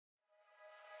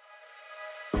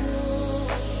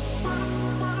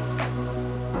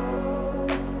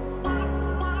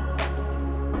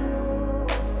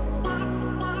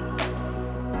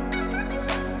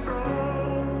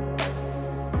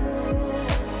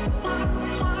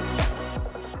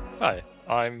Hi,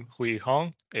 I'm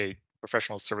Hoang, a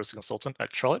professional service consultant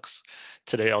at Trellix.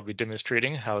 Today I'll be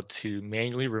demonstrating how to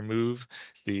manually remove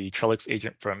the Trellix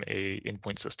agent from a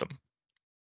endpoint system.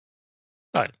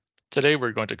 Hi, today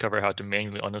we're going to cover how to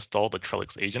manually uninstall the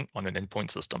Trellix agent on an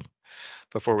endpoint system.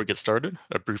 Before we get started,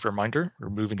 a brief reminder,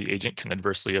 removing the agent can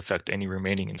adversely affect any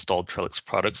remaining installed Trellix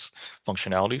products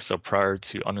functionality, so prior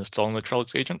to uninstalling the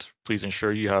Trellix agent, please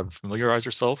ensure you have familiarized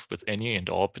yourself with any and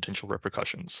all potential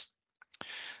repercussions.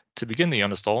 To begin the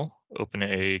uninstall, open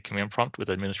a command prompt with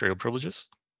administrative privileges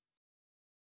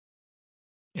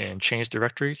and change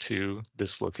directory to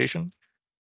this location,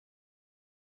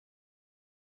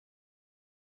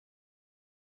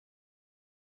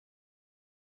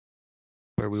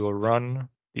 where we will run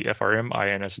the frm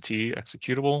inst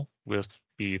executable with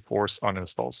the force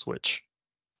uninstall switch.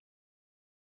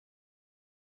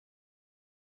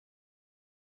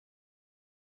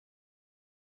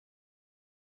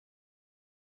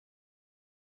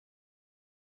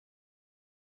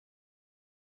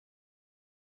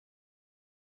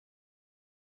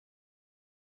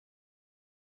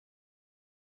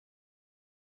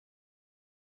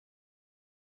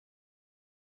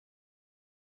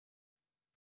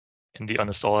 And the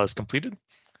uninstall has completed.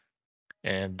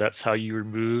 And that's how you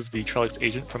remove the Trellix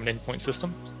agent from an endpoint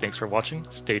system. Thanks for watching.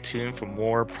 Stay tuned for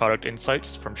more product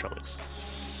insights from Trellix.